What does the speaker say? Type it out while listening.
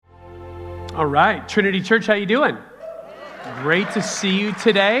All right, Trinity Church, how you doing? Great to see you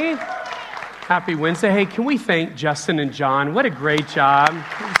today. Happy Wednesday. Hey, can we thank Justin and John? What a great job.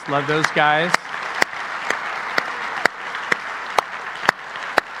 I just love those guys.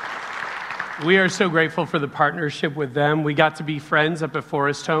 We are so grateful for the partnership with them. We got to be friends up at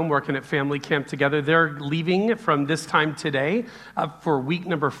Forest Home, working at family camp together. They're leaving from this time today for week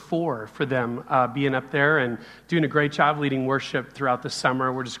number 4 for them, being up there and doing a great job leading worship throughout the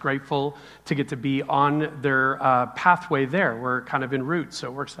summer. We're just grateful to get to be on their pathway there. We're kind of en route, so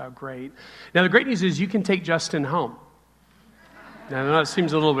it works out great. Now, the great news is you can take Justin home. Now, I know it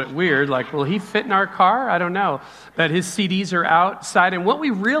seems a little bit weird, like, will he fit in our car? I don't know. But his CDs are outside. And what we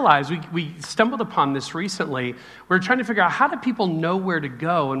realized, we stumbled upon this recently. We were trying to figure out how do people know where to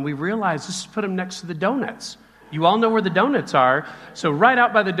go? And we realized let's just put them next to the donuts. You all know where the donuts are. So right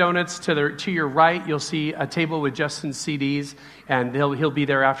out by the donuts to your right, you'll see a table with Justin's CDs. And he'll be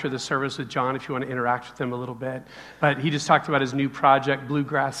there after the service with John if you want to interact with him a little bit. But he just talked about his new project,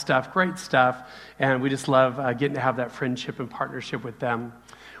 Bluegrass stuff, great stuff. And we just love getting to have that friendship and partnership with them.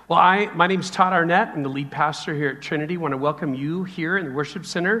 Well, my name's Todd Arnett. I'm the lead pastor here at Trinity. I want to welcome you here in the worship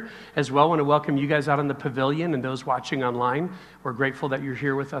center as well. I want to welcome you guys out in the pavilion and those watching online. We're grateful that you're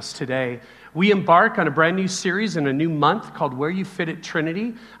here with us today. We embark on a brand new series in a new month called Where You Fit at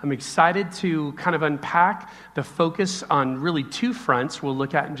Trinity. I'm excited to kind of unpack the focus on really 2 fronts we'll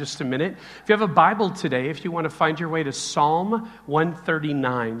look at in just a minute. If you have a Bible today, if you want to find your way to Psalm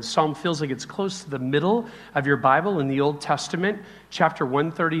 139. Psalm feels like it's close to the middle of your Bible in the Old Testament. Chapter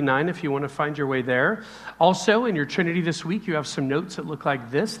 139, if you want to find your way there. Also, in your Trinity this week, you have some notes that look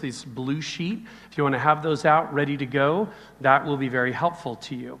like this blue sheet. If you want to have those out, ready to go, that will be very helpful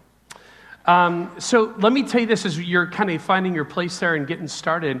to you. So let me tell you this as you're kind of finding your place there and getting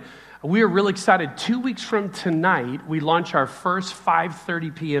started. We are really excited. 2 weeks from tonight, we launch our first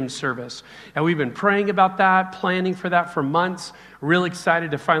 5:30 p.m. service. And we've been praying about that, planning for that for months. Really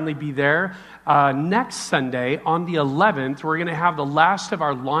excited to finally be there. Next Sunday, on the 11th, we're going to have the last of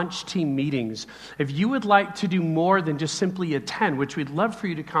our launch team meetings. If you would like to do more than just simply attend, which we'd love for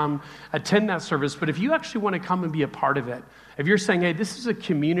you to come attend that service, but if you actually want to come and be a part of it, if you're saying, hey, this is a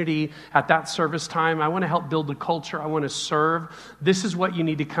community at that service time, I want to help build the culture, I want to serve, this is what you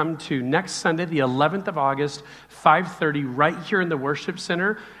need to come to. Next Sunday, the 11th of August, 5:30, right here in the worship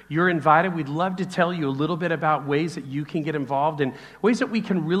center. You're invited. We'd love to tell you a little bit about ways that you can get involved and ways that we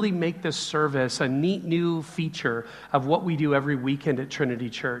can really make this service a neat new feature of what we do every weekend at Trinity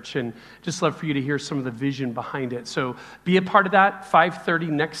Church. And just love for you to hear some of the vision behind it. So be a part of that, 5:30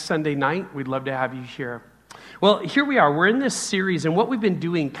 next Sunday night. We'd love to have you here. Well, here we are. We're in this series, and what we've been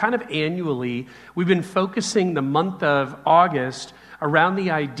doing kind of annually, we've been focusing the month of August around the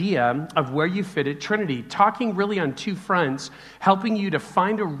idea of where you fit at Trinity, talking really on 2 fronts, helping you to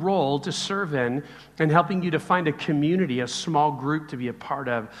find a role to serve in and helping you to find a community, a small group to be a part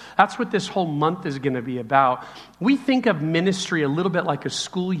of. That's what this whole month is going to be about. We think of ministry a little bit like a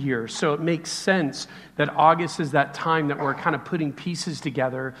school year, so it makes sense that August is that time that we're kind of putting pieces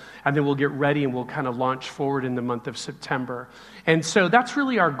together, and then we'll get ready and we'll kind of launch forward in the month of September. And so that's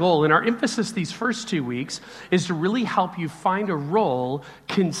really our goal. And our emphasis these first 2 weeks is to really help you find a role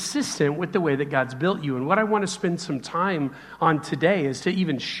consistent with the way that God's built you. And what I want to spend some time on today is to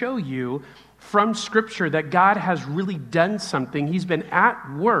even show you from Scripture that God has really done something. He's been at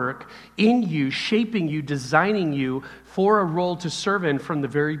work in you, shaping you, designing you for a role to serve in from the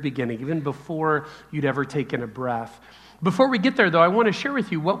very beginning, even before you'd ever taken a breath. Before we get there, though, I want to share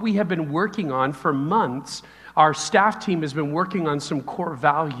with you what we have been working on for months. Our staff team has been working on some core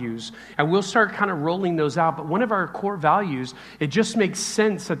values, and we'll start kind of rolling those out. But one of our core values, it just makes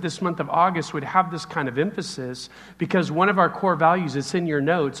sense that this month of August would have this kind of emphasis because one of our core values, it's in your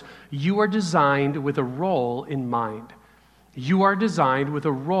notes, you are designed with a role in mind. You are designed with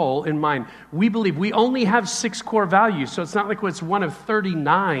a role in mind. We believe we only have 6 core values, so it's not like it's one of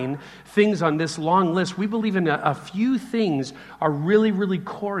 39 things on this long list. We believe in a few things are really, really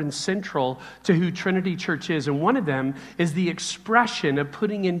core and central to who Trinity Church is, and one of them is the expression of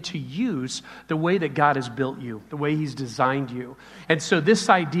putting into use the way that God has built you, the way He's designed you. And so this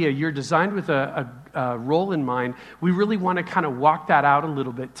idea, you're designed with a role in mind, we really want to kind of walk that out a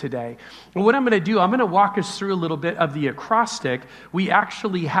little bit today. And what I'm going to do, I'm going to walk us through a little bit of the acrostic. We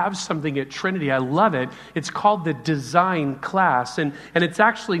actually have something at Trinity. I love it. It's called the design class. And it's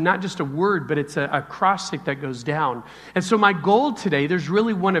actually not just a word, but it's an acrostic that goes down. And so my goal today, there's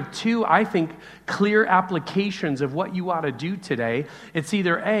really one of 2, I think, clear applications of what you ought to do today. It's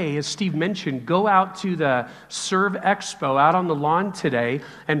either A, as Steve mentioned, go out to the Serve Expo out on the lawn today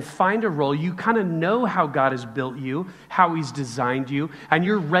and find a role. You kind of know how God has built you, how he's designed you, and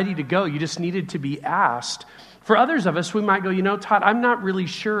you're ready to go. You just needed to be asked. For others of us, we might go, Todd, I'm not really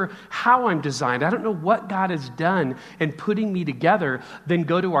sure how I'm designed. I don't know what God has done in putting me together. Then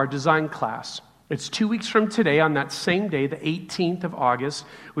go to our design class. It's 2 weeks from today on that same day, the 18th of August.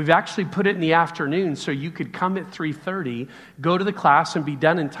 We've actually put it in the afternoon so you could come at 3:30, go to the class, and be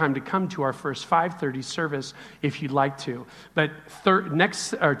done in time to come to our first 5:30 service if you'd like to. But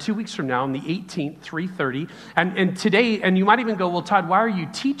 2 weeks from now on the 18th, 3:30, and today, and you might even go, well, Todd, why are you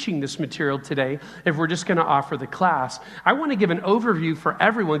teaching this material today if we're just going to offer the class? I want to give an overview for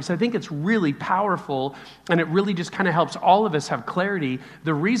everyone because I think it's really powerful and it really just kind of helps all of us have clarity.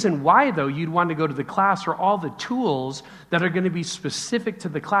 The reason why, though, you'd want to go to the class are all the tools that are going to be specific to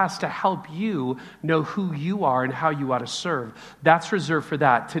the class to help you know who you are and how you ought to serve. That's reserved for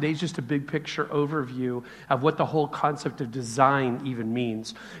that. Today's just a big picture overview of what the whole concept of design even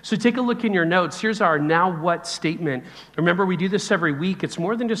means. So take a look in your notes. Here's our now what statement. Remember, we do this every week. It's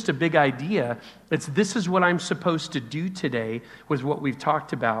more than just a big idea. This is what I'm supposed to do today with what we've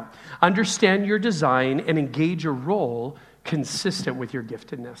talked about. Understand your design and engage a role consistent with your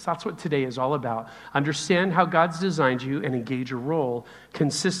giftedness. That's what today is all about. Understand how God's designed you and engage a role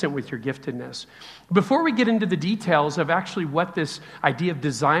consistent with your giftedness. Before we get into the details of actually what this idea of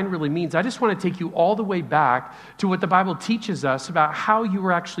design really means, I just want to take you all the way back to what the Bible teaches us about how you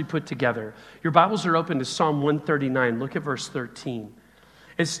were actually put together. Your Bibles are open to Psalm 139. Look at verse 13.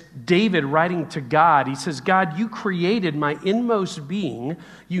 It's David writing to God. He says, God, you created my inmost being.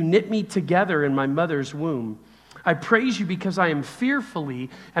 You knit me together in my mother's womb. I praise you because I am fearfully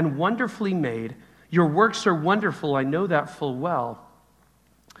and wonderfully made. Your works are wonderful. I know that full well.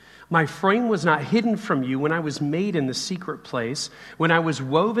 My frame was not hidden from you when I was made in the secret place, when I was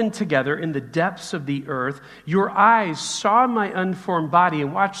woven together in the depths of the earth. Your eyes saw my unformed body.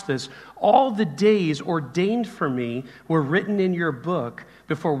 And watch this. All the days ordained for me were written in your book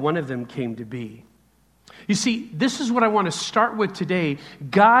before one of them came to be. You see, this is what I want to start with today.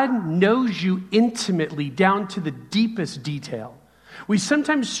 God knows you intimately down to the deepest detail. We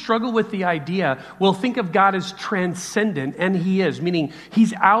sometimes struggle with the idea, we'll think of God as transcendent, and he is, meaning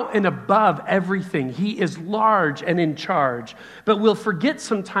he's out and above everything. He is large and in charge. But we'll forget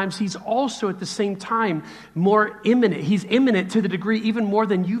sometimes he's also at the same time more immanent. He's immanent to the degree even more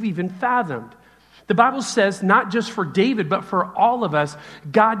than you've even fathomed. The Bible says, not just for David, but for all of us,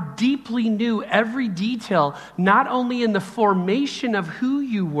 God deeply knew every detail, not only in the formation of who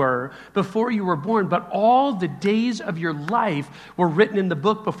you were before you were born, but all the days of your life were written in the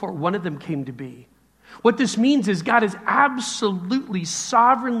book before one of them came to be. What this means is God is absolutely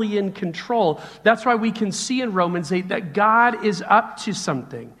sovereignly in control. That's why we can see in Romans 8 that God is up to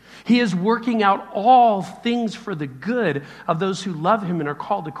something. He is working out all things for the good of those who love him and are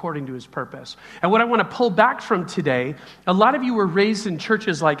called according to his purpose. And what I want to pull back from today, a lot of you were raised in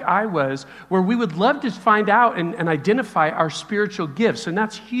churches like I was, where we would love to find out and identify our spiritual gifts. And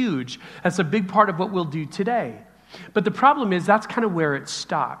that's huge. That's a big part of what we'll do today. But the problem is that's kind of where it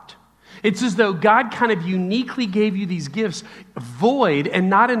stopped. It's as though God kind of uniquely gave you these gifts void and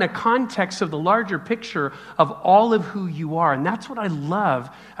not in a context of the larger picture of all of who you are. And that's what I love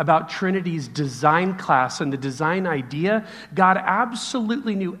about Trinity's design class and the design idea. God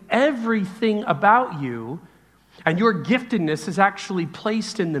absolutely knew everything about you, and your giftedness is actually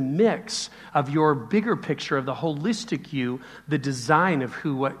placed in the mix of your bigger picture of the holistic you, the design of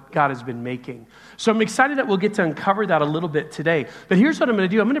what God has been making. So I'm excited that we'll get to uncover that a little bit today. But here's what I'm going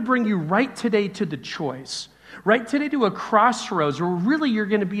to do. I'm going to bring you right today to the choice. Right today to a crossroads where really you're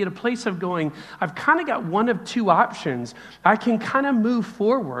going to be at a place of going, I've kind of got one of two options. I can kind of move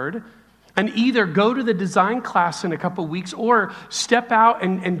forward and either go to the design class in a couple weeks or step out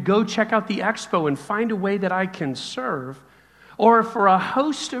and go check out the expo and find a way that I can serve. Or for a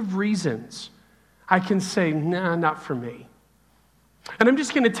host of reasons, I can say, nah, not for me. And I'm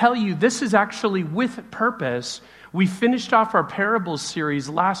just going to tell you, this is actually with purpose. We finished off our parables series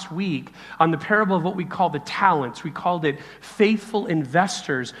last week on the parable of what we call the talents. We called it faithful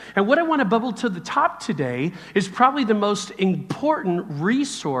investors. And what I want to bubble to the top today is probably the most important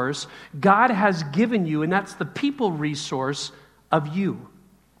resource God has given you, and that's the people resource of you.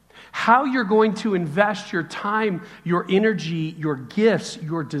 How you're going to invest your time, your energy, your gifts,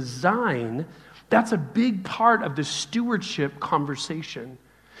 your design, that's a big part of the stewardship conversation.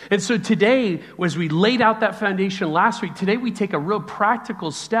 And so today, as we laid out that foundation last week, today we take a real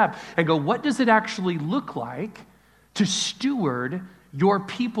practical step and go, what does it actually look like to steward your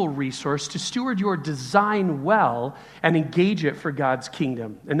people resource, to steward your design well and engage it for God's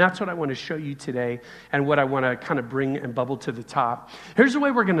kingdom? And that's what I want to show you today and what I want to kind of bring and bubble to the top. Here's the way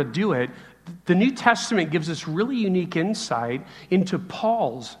we're going to do it. the New Testament gives us really unique insight into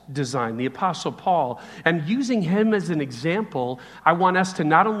Paul's design, the Apostle Paul. And using him as an example, I want us to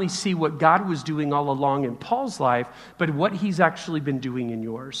not only see what God was doing all along in Paul's life, but what he's actually been doing in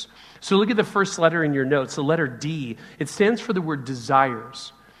yours. So look at the first letter in your notes, the letter D. It stands for the word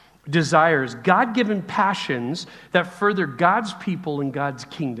desires. Desires, God-given passions that further God's people and God's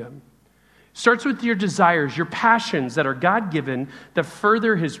kingdom. Starts with your desires, your passions that are God-given that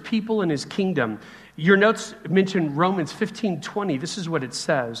further his people and his kingdom. Your notes mention Romans 15:20. This is what it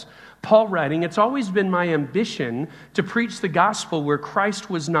says. Paul writing, "It's always been my ambition to preach the gospel where Christ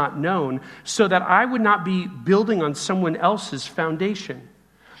was not known, so that I would not be building on someone else's foundation."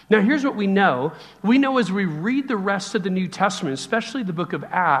 Now, here's what we know. We know as we read the rest of the New Testament, especially the book of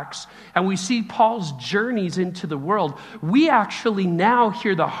Acts, and we see Paul's journeys into the world, we actually now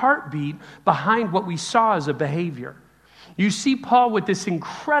hear the heartbeat behind what we saw as a behavior. You see Paul with this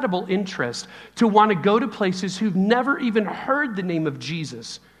incredible interest to want to go to places who've never even heard the name of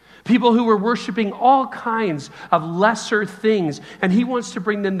Jesus. People who were worshiping all kinds of lesser things. And he wants to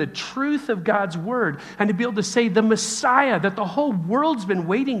bring them the truth of God's word and to be able to say the Messiah that the whole world's been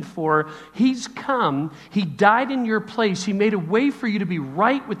waiting for, he's come. He died in your place. He made a way for you to be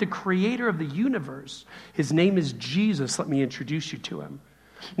right with the creator of the universe. His name is Jesus. Let me introduce you to him.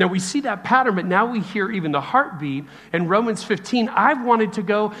 Now we see that pattern, but now we hear even the heartbeat in Romans 15. I've wanted to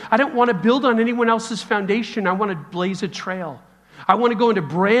go. I don't want to build on anyone else's foundation. I want to blaze a trail. I want to go into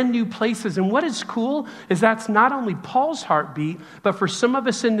brand new places. And what is cool is that's not only Paul's heartbeat, but for some of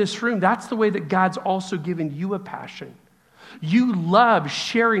us in this room, that's the way that God's also given you a passion. You love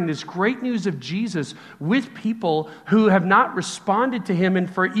sharing this great news of Jesus with people who have not responded to him. And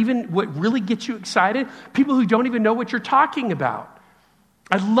for even what really gets you excited, people who don't even know what you're talking about.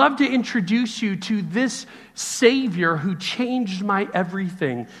 I'd love to introduce you to this Savior who changed my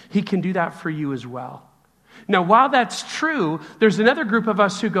everything. He can do that for you as well. Now, while that's true, there's another group of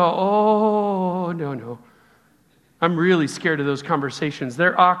us who go, oh, no. I'm really scared of those conversations.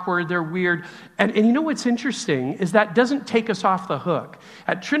 They're awkward, they're weird. And you know what's interesting is that doesn't take us off the hook.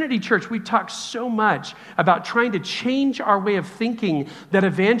 At Trinity Church, we talk so much about trying to change our way of thinking that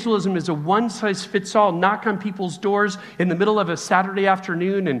evangelism is a one-size-fits-all, knock on people's doors in the middle of a Saturday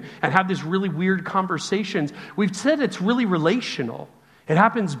afternoon and have these really weird conversations. We've said it's really relational. It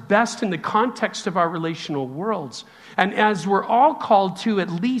happens best in the context of our relational worlds. And as we're all called to at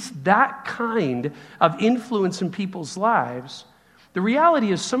least that kind of influence in people's lives, the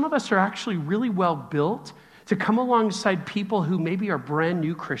reality is some of us are actually really well built to come alongside people who maybe are brand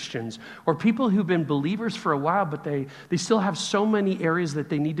new Christians or people who've been believers for a while, but they still have so many areas that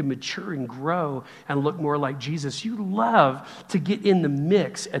they need to mature and grow and look more like Jesus. You love to get in the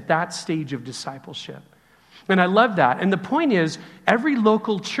mix at that stage of discipleship. And I love that. And the point is, every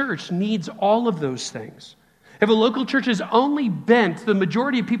local church needs all of those things. If a local church is only bent, the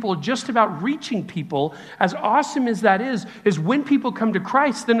majority of people just about reaching people, as awesome as that is when people come to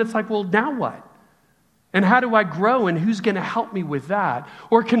Christ, then it's like, well, now what? And how do I grow? And who's going to help me with that?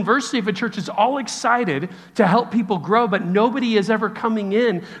 Or conversely, if a church is all excited to help people grow, but nobody is ever coming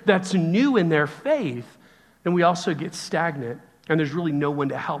in that's new in their faith, then we also get stagnant, and there's really no one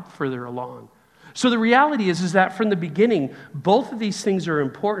to help further along. So the reality is that from the beginning, both of these things are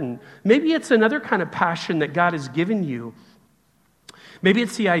important. Maybe it's another kind of passion that God has given you. Maybe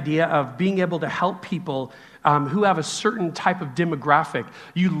it's the idea of being able to help people who have a certain type of demographic.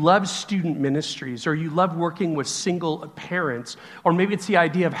 You love student ministries, or you love working with single parents, or maybe it's the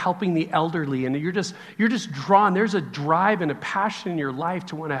idea of helping the elderly, and you're just drawn. There's a drive and a passion in your life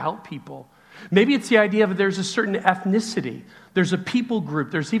to want to help people. Maybe it's the idea of there's a certain ethnicity, there's a people group,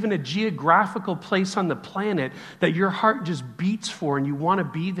 there's even a geographical place on the planet that your heart just beats for and you want to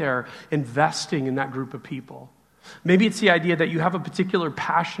be there investing in that group of people. Maybe it's the idea that you have a particular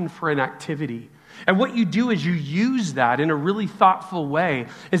passion for an activity. And what you do is you use that in a really thoughtful way,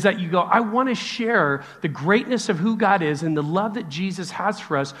 is that you go, I want to share the greatness of who God is and the love that Jesus has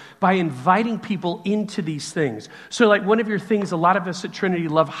for us by inviting people into these things. So like one of your things, a lot of us at Trinity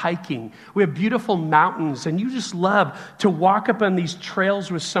love hiking. We have beautiful mountains, and you just love to walk up on these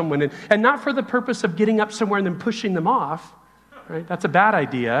trails with someone, and not for the purpose of getting up somewhere and then pushing them off, right? That's a bad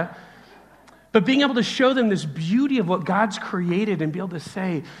idea. But being able to show them this beauty of what God's created and be able to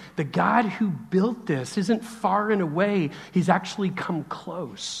say, the God who built this isn't far and away. He's actually come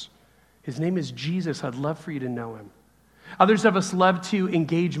close. His name is Jesus. I'd love for you to know him. Others of us love to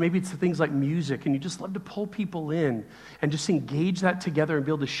engage. Maybe it's the things like music, and you just love to pull people in and just engage that together and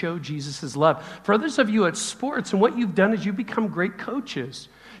be able to show Jesus' love. For others of you, it's sports, and what you've done is you've become great coaches.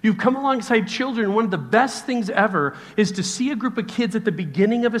 You've come alongside children. One of the best things ever is to see a group of kids at the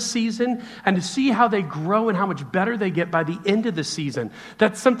beginning of a season and to see how they grow and how much better they get by the end of the season.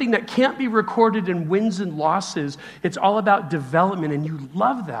 That's something that can't be recorded in wins and losses. It's all about development, and you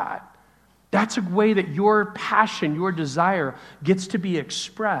love that. That's a way that your passion, your desire gets to be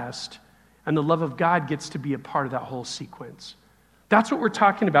expressed, and the love of God gets to be a part of that whole sequence. That's what we're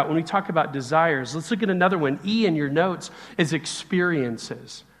talking about when we talk about desires. Let's look at another one. E in your notes is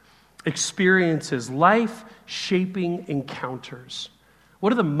experiences. Experiences, life-shaping encounters.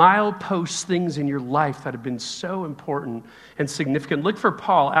 What are the milepost things in your life that have been so important and significant? Look for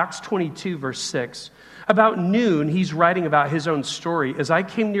Paul, Acts 22, verse 6. About noon, he's writing about his own story. As I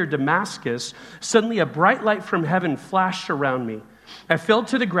came near Damascus, suddenly a bright light from heaven flashed around me. I fell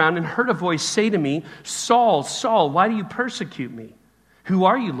to the ground and heard a voice say to me, Saul, Saul, why do you persecute me? Who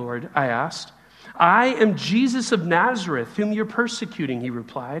are you, Lord? I asked. I am Jesus of Nazareth, whom you're persecuting, he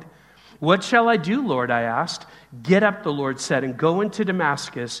replied. What shall I do, Lord? I asked. Get up, the Lord said, and go into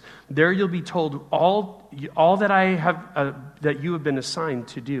Damascus. There you'll be told all that I have that you have been assigned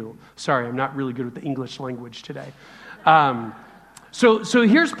to do. Sorry, I'm not really good with the English language today. So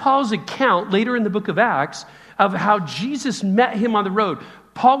here's Paul's account later in the book of Acts of how Jesus met him on the road.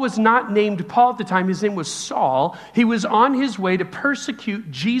 Paul was not named Paul at the time. His name was Saul. He was on his way to persecute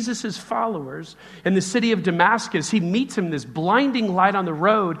Jesus' followers in the city of Damascus. He meets him, this blinding light on the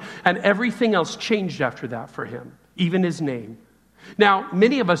road, and everything else changed after that for him, even his name. Now,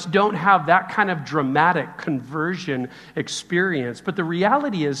 many of us don't have that kind of dramatic conversion experience, but the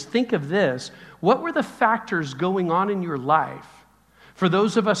reality is, think of this. What were the factors going on in your life? For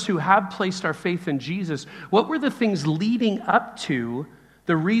those of us who have placed our faith in Jesus, what were the things leading up to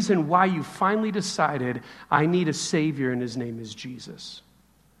the reason why you finally decided, I need a Savior and his name is Jesus?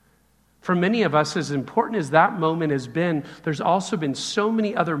 For many of us, as important as that moment has been, there's also been so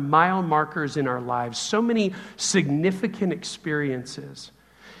many other mile markers in our lives, so many significant experiences.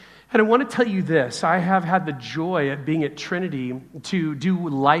 And I want to tell you this, I have had the joy at being at Trinity to do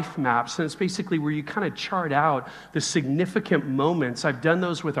life maps, and it's basically where you kind of chart out the significant moments. I've done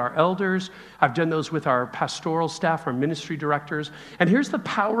those with our elders, I've done those with our pastoral staff, our ministry directors, and here's the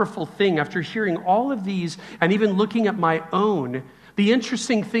powerful thing, after hearing all of these and even looking at my own, the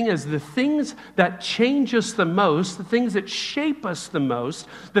interesting thing is the things that change us the most, the things that shape us the most,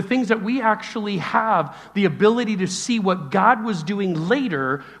 the things that we actually have the ability to see what God was doing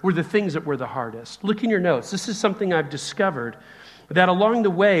later were the things that were the hardest. Look in your notes. This is something I've discovered, that along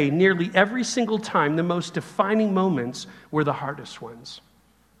the way, nearly every single time, the most defining moments were the hardest ones.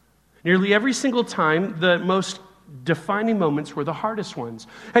 Nearly every single time, the most defining moments were the hardest ones.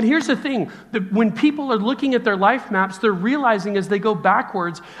 And here's the thing, that when people are looking at their life maps, they're realizing as they go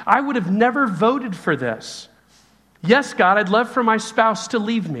backwards, I would have never voted for this. Yes, God, I'd love for my spouse to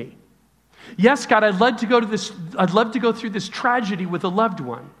leave me. Yes, God, I'd love to go through this tragedy with a loved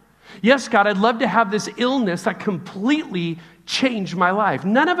one. Yes, God, I'd love to have this illness that completely changed my life.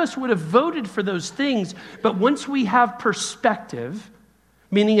 None of us would have voted for those things, but once we have perspective,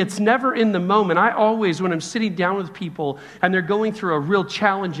 meaning it's never in the moment. I always, when I'm sitting down with people and they're going through a real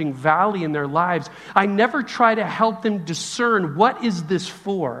challenging valley in their lives, I never try to help them discern what is this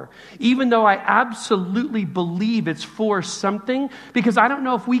for, even though I absolutely believe it's for something, because I don't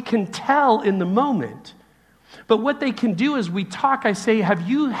know if we can tell in the moment. But what they can do is we talk, I say, have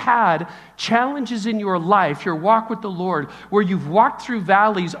you had challenges in your life, your walk with the Lord, where you've walked through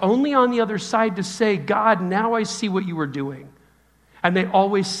valleys only on the other side to say, God, now I see what you were doing? And they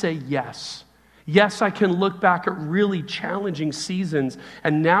always say yes. Yes, I can look back at really challenging seasons,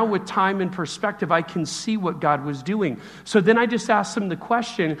 and now with time and perspective, I can see what God was doing. So then I just ask them the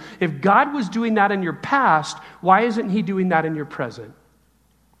question, if God was doing that in your past, why isn't he doing that in your present?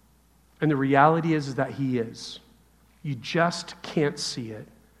 And the reality is that he is. You just can't see it.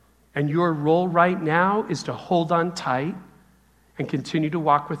 And your role right now is to hold on tight and continue to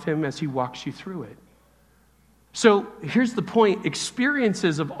walk with him as he walks you through it. So here's the point.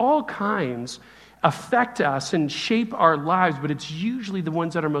 Experiences of all kinds affect us and shape our lives, but it's usually the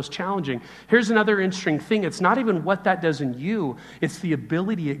ones that are most challenging. Here's another interesting thing. It's not even what that does in you. It's the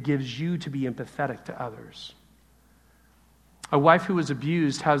ability it gives you to be empathetic to others. A wife who was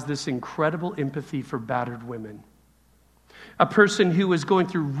abused has this incredible empathy for battered women. A person who was going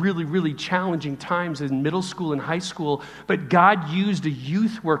through really, really challenging times in middle school and high school, but God used a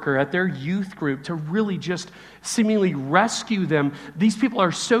youth worker at their youth group to really just seemingly rescue them. These people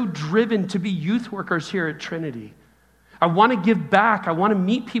are so driven to be youth workers here at Trinity. I want to give back. I want to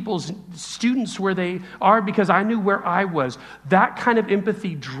meet people's students where they are because I knew where I was. That kind of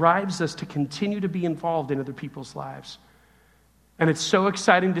empathy drives us to continue to be involved in other people's lives. And it's so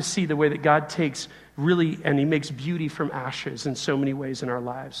exciting to see the way that God takes and he makes beauty from ashes in so many ways in our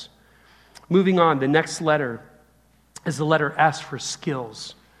lives. Moving on, the next letter is the letter S for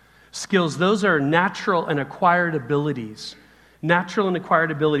skills. Skills, those are natural and acquired abilities. Natural and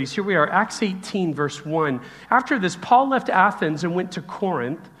acquired abilities. Here we are, Acts 18, verse 1. After this, Paul left Athens and went to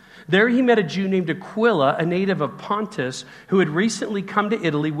Corinth. There he met a Jew named Aquila, a native of Pontus, who had recently come to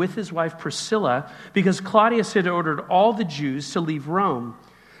Italy with his wife Priscilla because Claudius had ordered all the Jews to leave Rome.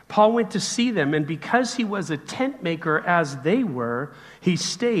 Paul went to see them, and because he was a tent maker as they were, he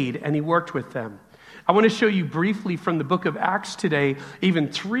stayed and he worked with them. I want to show you briefly from the book of Acts today,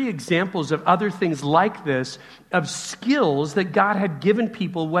 even 3 examples of other things like this, of skills that God had given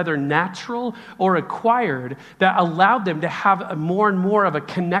people, whether natural or acquired, that allowed them to have more and more of a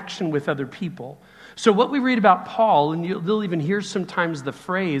connection with other people. So what we read about Paul, and you'll even hear sometimes the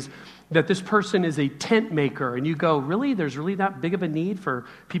phrase that this person is a tent maker, and you go, really? There's really that big of a need for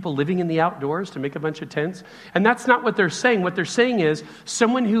people living in the outdoors to make a bunch of tents? And that's not what they're saying. What they're saying is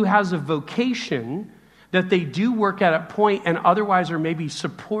someone who has a vocation that they do work at a point and otherwise are maybe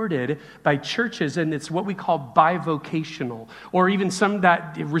supported by churches, and it's what we call bivocational, or even some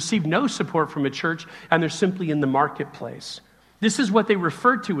that receive no support from a church and they're simply in the marketplace. This is what they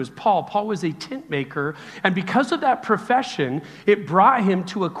referred to as Paul. Paul was a tent maker, and because of that profession, it brought him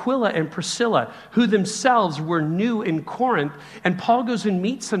to Aquila and Priscilla, who themselves were new in Corinth, and Paul goes and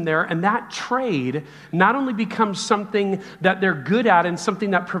meets them there, and that trade not only becomes something that they're good at and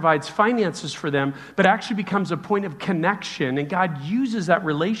something that provides finances for them, but actually becomes a point of connection, and God uses that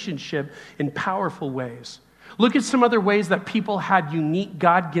relationship in powerful ways. Look at some other ways that people had unique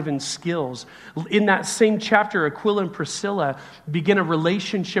God-given skills. In that same chapter, Aquila and Priscilla begin a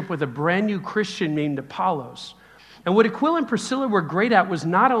relationship with a brand new Christian named Apollos. And what Aquila and Priscilla were great at was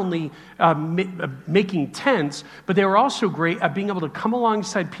not only making tents, but they were also great at being able to come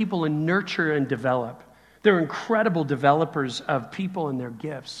alongside people and nurture and develop. They're incredible developers of people and their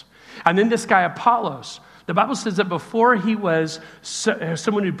gifts. And then this guy, Apollos, the Bible says that before he was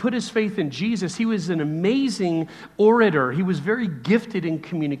someone who put his faith in Jesus, he was an amazing orator. He was very gifted in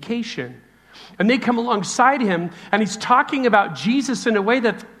communication. And they come alongside him, and he's talking about Jesus in a way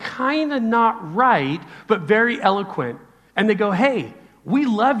that's kind of not right, but very eloquent. And they go, hey, we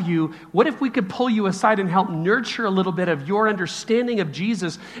love you. What if we could pull you aside and help nurture a little bit of your understanding of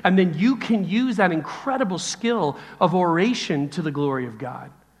Jesus, and then you can use that incredible skill of oration to the glory of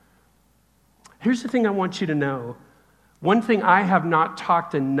God? Here's the thing I want you to know. One thing I have not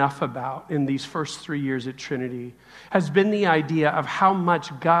talked enough about in these first 3 years at Trinity has been the idea of how much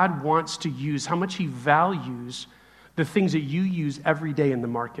God wants to use, how much he values the things that you use every day in the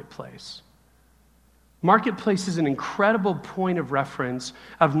marketplace. Marketplace is an incredible point of reference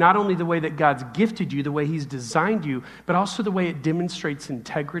of not only the way that God's gifted you, the way he's designed you, but also the way it demonstrates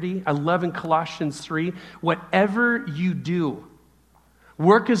integrity. I love in Colossians 3, whatever you do,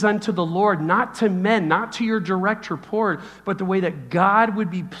 work as unto the Lord, not to men, not to your direct report, but the way that God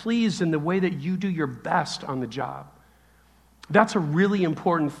would be pleased in the way that you do your best on the job. That's a really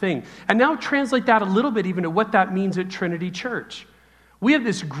important thing. And now translate that a little bit even to what that means at Trinity Church. We have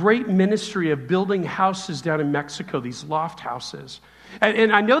this great ministry of building houses down in Mexico, these loft houses.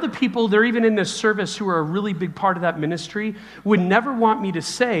 And I know the people, they're even in this service who are a really big part of that ministry, would never want me to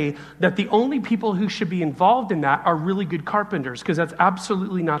say that the only people who should be involved in that are really good carpenters, because that's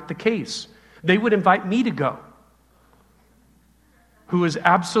absolutely not the case. They would invite me to go, who is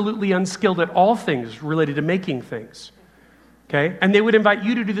absolutely unskilled at all things related to making things. Okay? And they would invite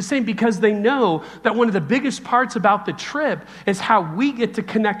you to do the same because they know that one of the biggest parts about the trip is how we get to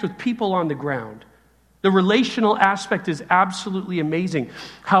connect with people on the ground. The relational aspect is absolutely amazing.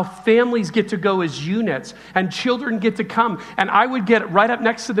 How families get to go as units and children get to come. And I would get right up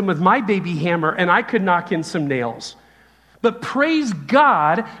next to them with my baby hammer and I could knock in some nails. But praise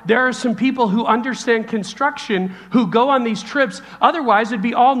God, there are some people who understand construction who go on these trips. Otherwise, it'd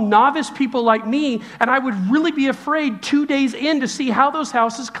be all novice people like me, and I would really be afraid 2 days in to see how those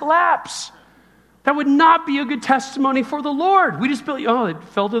houses collapse. That would not be a good testimony for the Lord. We just built, oh, it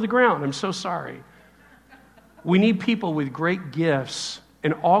fell to the ground. I'm so sorry. We need people with great gifts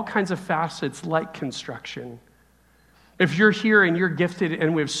in all kinds of facets like construction. If you're here and you're gifted,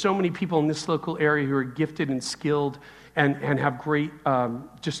 and we have so many people in this local area who are gifted and skilled and have great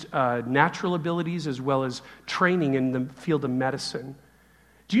natural abilities as well as training in the field of medicine.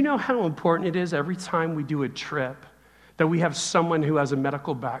 Do you know how important it is every time we do a trip that we have someone who has a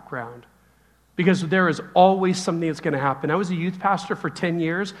medical background? because there is always something that's going to happen. I was a youth pastor for 10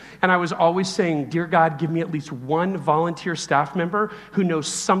 years, and I was always saying, dear God, give me at least one volunteer staff member who knows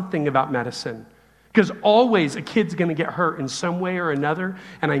something about medicine. Because always a kid's going to get hurt in some way or another,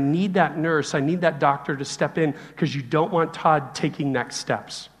 and I need that nurse, I need that doctor to step in, because you don't want Todd taking next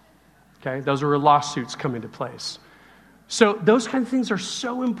steps. Okay? Those are where lawsuits come into place. So those kind of things are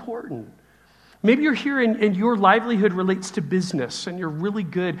so important. Maybe you're here and your livelihood relates to business, and you're really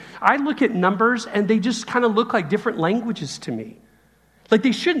good. I look at numbers, and they just kind of look like different languages to me. Like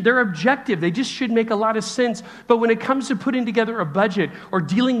they shouldn't, they're objective. They just should make a lot of sense. But when it comes to putting together a budget or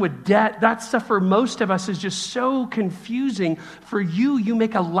dealing with debt, that stuff for most of us is just so confusing. For you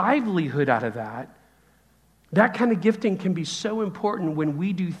make a livelihood out of that. That kind of gifting can be so important when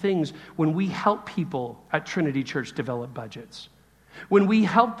we do things, when we help people at Trinity Church develop budgets. When we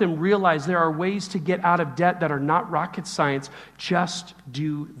help them realize there are ways to get out of debt that are not rocket science, just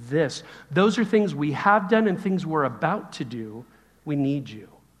do this. Those are things we have done and things we're about to do. We need you.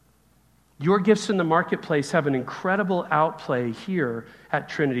 Your gifts in the marketplace have an incredible outplay here at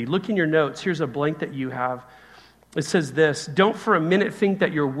Trinity. Look in your notes. Here's a blank that you have. It says this: don't for a minute think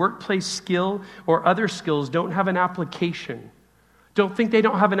that your workplace skill or other skills don't have an application. Don't think they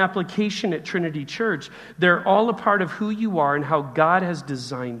don't have an application at Trinity Church. They're all a part of who you are and how God has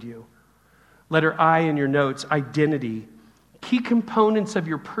designed you. Letter I in your notes: identity. Key components of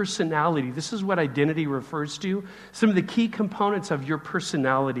your personality. This is what identity refers to. Some of the key components of your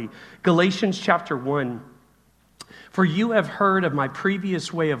personality. Galatians chapter 1. For you have heard of my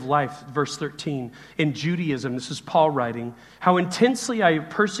previous way of life, verse 13, in Judaism. This is Paul writing. How intensely I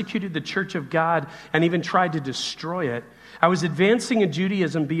persecuted the church of God and even tried to destroy it. I was advancing in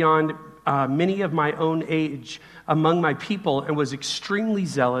Judaism beyond many of my own age among my people and was extremely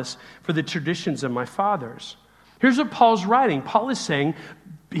zealous for the traditions of my fathers. Here's what Paul's writing. Paul is saying,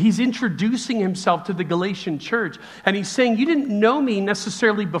 he's introducing himself to the Galatian church. And he's saying, you didn't know me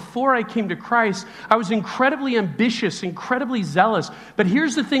necessarily before I came to Christ. I was incredibly ambitious, incredibly zealous. But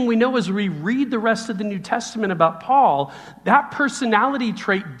here's the thing we know as we read the rest of the New Testament about Paul, that personality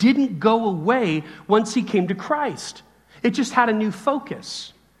trait didn't go away once he came to Christ. It just had a new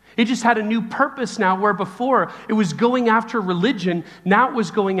focus. It just had a new purpose now, where before it was going after religion, now it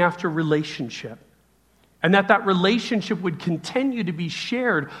was going after relationship. And that relationship would continue to be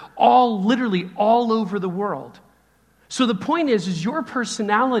shared literally all over the world. So the point is your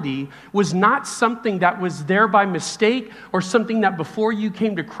personality was not something that was there by mistake or something that before you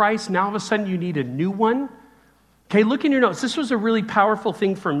came to Christ, now all of a sudden you need a new one. Okay, look in your notes. This was a really powerful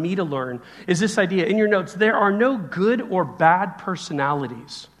thing for me to learn, is this idea. In your notes, there are no good or bad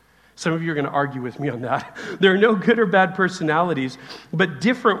personalities. Some of you are going to argue with me on that. There are no good or bad personalities, but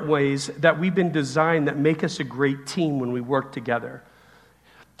different ways that we've been designed that make us a great team when we work together.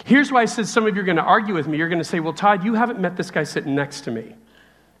 Here's why I said some of you are going to argue with me. You're going to say, well, Todd, you haven't met this guy sitting next to me.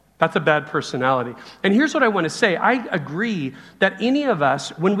 That's a bad personality. And here's what I want to say. I agree that any of us,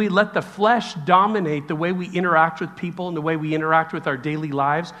 when we let the flesh dominate the way we interact with people and the way we interact with our daily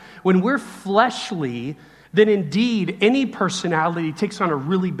lives, when we're fleshly, then indeed any personality takes on a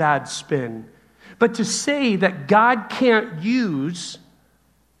really bad spin. But to say that God can't use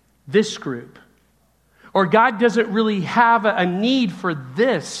this group, or God doesn't really have a need for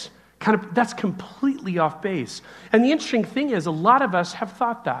this, that's completely off base. And the interesting thing is, a lot of us have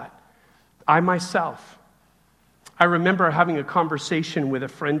thought that. I myself. I remember having a conversation with a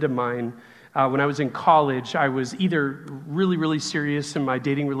friend of mine when I was in college. I was either really, really serious in my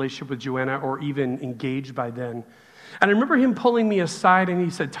dating relationship with Joanna or even engaged by then. And I remember him pulling me aside and he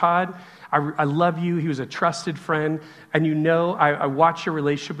said, Todd, I love you. He was a trusted friend. And I watch your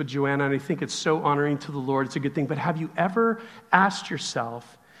relationship with Joanna and I think it's so honoring to the Lord. It's a good thing. But have you ever asked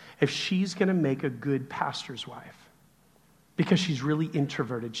yourself if she's going to make a good pastor's wife? Because she's really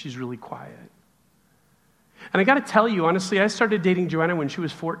introverted. She's really quiet. And I got to tell you, honestly, I started dating Joanna when she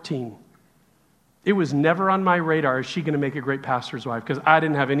was 14. It was never on my radar, is she going to make a great pastor's wife? Because I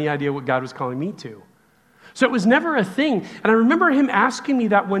didn't have any idea what God was calling me to. So it was never a thing. And I remember him asking me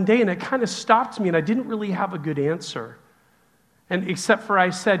that one day, and it kind of stopped me, and I didn't really have a good answer. And except for I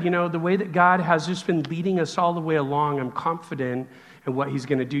said, the way that God has just been leading us all the way along, I'm confident in what he's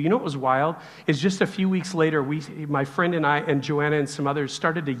going to do. You know what was wild? Is just a few weeks later, my friend and I and Joanna and some others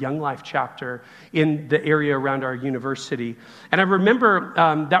started a Young Life chapter in the area around our university. And I remember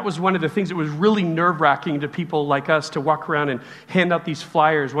that was one of the things that was really nerve-wracking to people like us to walk around and hand out these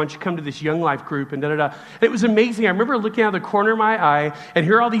flyers. Why don't you come to this Young Life group and da-da-da. It was amazing. I remember looking out of the corner of my eye and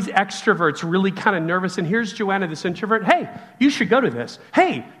here are all these extroverts really kind of nervous. And here's Joanna, this introvert. Hey, you should go to this.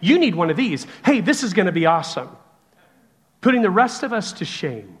 Hey, you need one of these. Hey, this is going to be awesome. Putting the rest of us to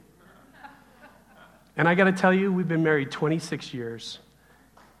shame. And I got to tell you, we've been married 26 years.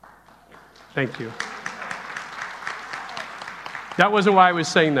 Thank you. That wasn't why I was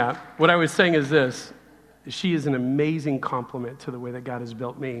saying that. What I was saying is this. She is an amazing compliment to the way that God has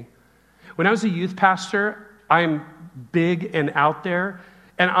built me. When I was a youth pastor, I'm big and out there.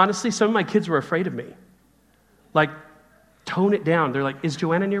 And honestly, some of my kids were afraid of me. Like, tone it down. They're like, is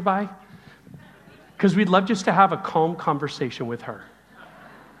Joanna nearby? Because we'd love just to have a calm conversation with her.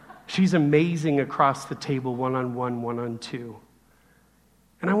 She's amazing across the table, one-on-one, one-on-two.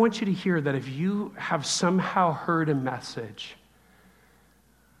 And I want you to hear that if you have somehow heard a message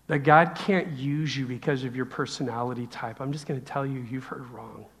that God can't use you because of your personality type, I'm just going to tell you, you've heard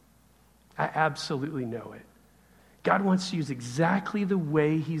wrong. I absolutely know it. God wants to use exactly the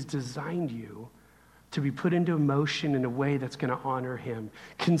way he's designed you to be put into motion in a way that's going to honor him,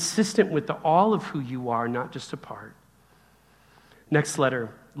 consistent with all of who you are, not just a part. Next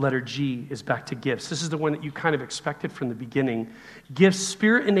letter G, is back to gifts. This is the one that you kind of expected from the beginning. Gifts,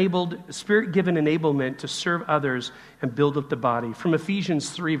 spirit-given enablement to serve others and build up the body. From Ephesians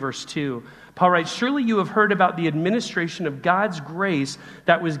 3, verse 2, Paul writes, surely you have heard about the administration of God's grace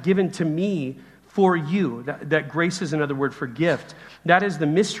that was given to me for you. That grace is another word for gift. That is the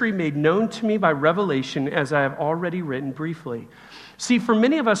mystery made known to me by revelation, as I have already written briefly. See, for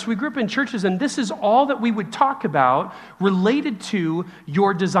many of us, we grew up in churches, and this is all that we would talk about related to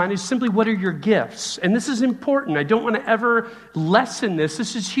your design is simply what are your gifts? And this is important. I don't want to ever lessen this.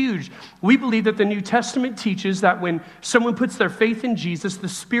 This is huge. We believe that the New Testament teaches that when someone puts their faith in Jesus, the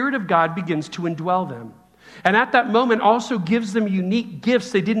Spirit of God begins to indwell them. And at that moment also gives them unique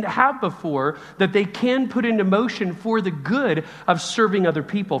gifts they didn't have before that they can put into motion for the good of serving other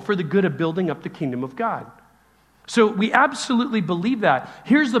people, for the good of building up the kingdom of God. So we absolutely believe that.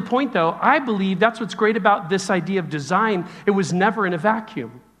 Here's the point, though. I believe that's what's great about this idea of design. It was never in a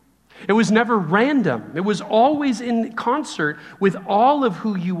vacuum. It was never random. It was always in concert with all of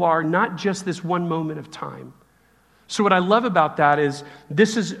who you are, not just this one moment of time. So what I love about that is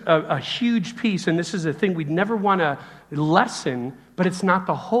this is a huge piece, and this is a thing we'd never want to lessen, but it's not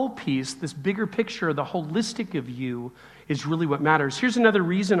the whole piece. This bigger picture, the holistic of you, is really what matters. Here's another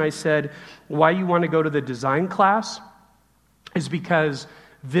reason I said why you want to go to the design class is because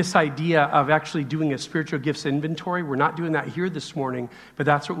this idea of actually doing a spiritual gifts inventory, we're not doing that here this morning, but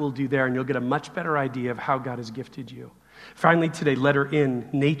that's what we'll do there, and you'll get a much better idea of how God has gifted you. Finally today, letter N,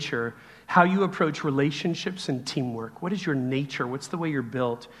 nature. How you approach relationships and teamwork. What is your nature? What's the way you're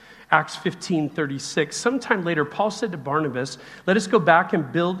built? Acts 15:36. Sometime later, Paul said to Barnabas, let us go back and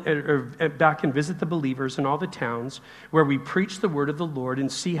visit the believers in all the towns where we preach the word of the Lord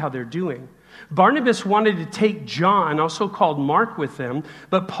and see how they're doing. Barnabas wanted to take John, also called Mark, with them,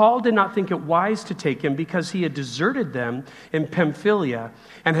 but Paul did not think it wise to take him because he had deserted them in Pamphylia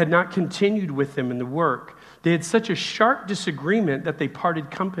and had not continued with them in the work. They had such a sharp disagreement that they parted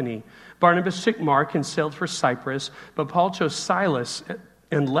company. Barnabas took Mark and sailed for Cyprus, but Paul chose Silas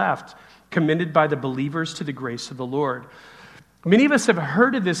and left, commended by the believers to the grace of the Lord. Many of us have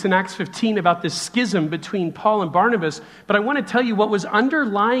heard of this in Acts 15 about this schism between Paul and Barnabas, but I want to tell you what was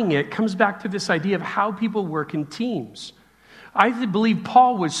underlying it comes back to this idea of how people work in teams. I believe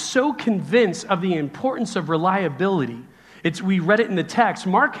Paul was so convinced of the importance of reliability. We read it in the text.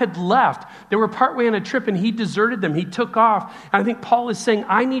 Mark had left. They were partway on a trip and he deserted them. He took off. And I think Paul is saying,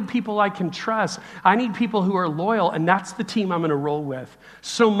 I need people I can trust. I need people who are loyal, and that's the team I'm going to roll with.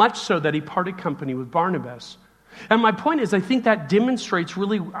 So much so that he parted company with Barnabas. And my point is, I think that demonstrates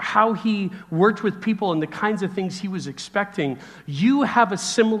really how he worked with people and the kinds of things he was expecting. You have a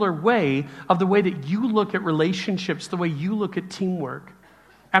similar way of the way that you look at relationships, the way you look at teamwork.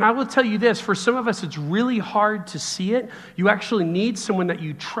 And I will tell you this, for some of us, it's really hard to see it. You actually need someone that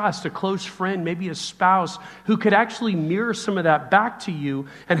you trust, a close friend, maybe a spouse, who could actually mirror some of that back to you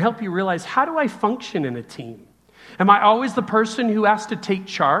and help you realize, how do I function in a team? Am I always the person who has to take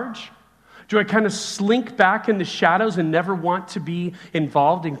charge? Do I kind of slink back in the shadows and never want to be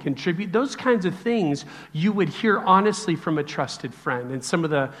involved and contribute? Those kinds of things you would hear honestly from a trusted friend, and some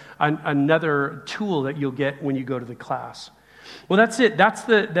of another tool that you'll get when you go to the class. Well, that's it. That's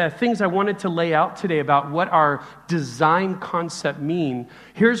the things I wanted to lay out today about what our design concept mean.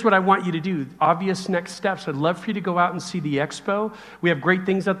 Here's what I want you to do. Obvious next steps. I'd love for you to go out and see the expo. We have great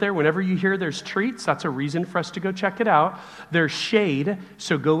things out there. Whenever you hear there's treats, that's a reason for us to go check it out. There's shade,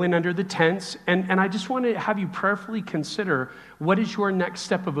 so go in under the tents. And I just want to have you prayerfully consider, what is your next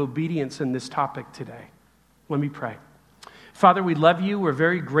step of obedience in this topic today? Let me pray. Father, we love you. We're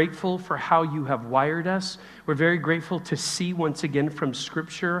very grateful for how you have wired us. We're very grateful to see once again from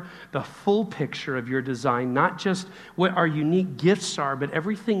Scripture the full picture of your design, not just what our unique gifts are, but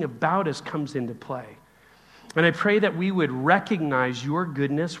everything about us comes into play. And I pray that we would recognize your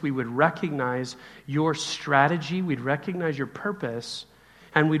goodness, we would recognize your strategy, we'd recognize your purpose,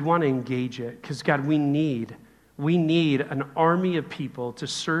 and we'd want to engage it. Because God, we need an army of people to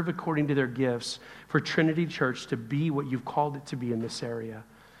serve according to their gifts for Trinity Church to be what you've called it to be in this area.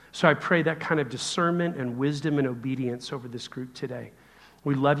 So I pray that kind of discernment and wisdom and obedience over this group today.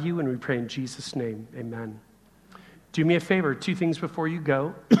 We love you and we pray in Jesus' name, amen. Do me a favor, 2 things before you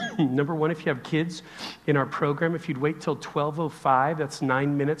go. Number 1, if you have kids in our program, if you'd wait till 12:05, that's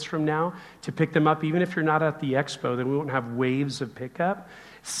 9 minutes from now, to pick them up. Even if you're not at the expo, then we won't have waves of pickup.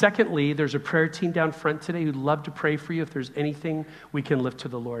 Secondly, there's a prayer team down front today who'd love to pray for you if there's anything we can lift to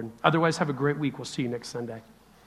the Lord. Otherwise, have a great week. We'll see you next Sunday.